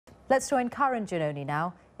Let's join Karin Giannone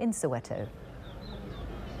now in Soweto.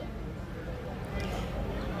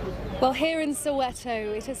 Well, here in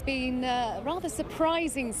Soweto, it has been a rather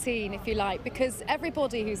surprising scene, if you like, because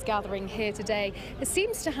everybody who's gathering here today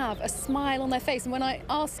seems to have a smile on their face. And when I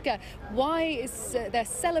ask why is their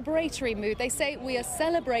celebratory mood, they say we are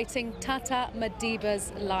celebrating Tata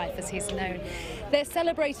Madiba's life, as he's known. They're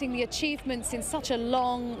celebrating the achievements in such a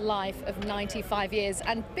long life of 95 years.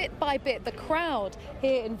 And bit by bit, the crowd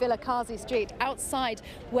here in Villa Kazi Street, outside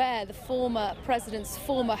where the former president's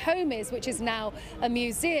former home is, which is now a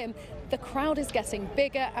museum, the crowd is getting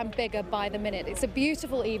bigger and bigger by the minute. It's a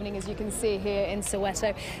beautiful evening, as you can see here in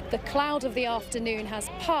Soweto. The cloud of the afternoon has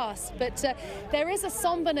passed, but there is a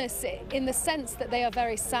somberness in the sense that they are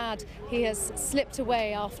very sad. He has slipped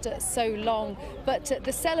away after so long, but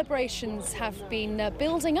the celebrations have been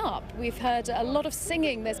building up. We've heard a lot of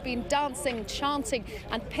singing, there's been dancing, chanting,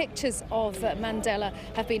 and pictures of Mandela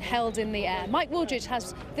have been held in the air. Mike Woolridge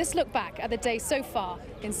has this look back at the day so far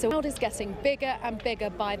in Soweto. The crowd is getting bigger and bigger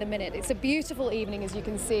by the minute. It's a beautiful evening, as you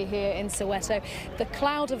can see here in Soweto. The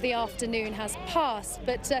cloud of the afternoon has passed,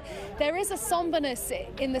 but there is a somberness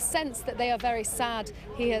in the sense that they are very sad.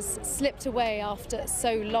 He has slipped away after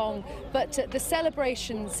so long, but the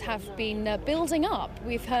celebrations have been building up.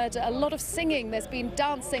 We've heard a lot of singing, there's been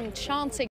dancing, chanting.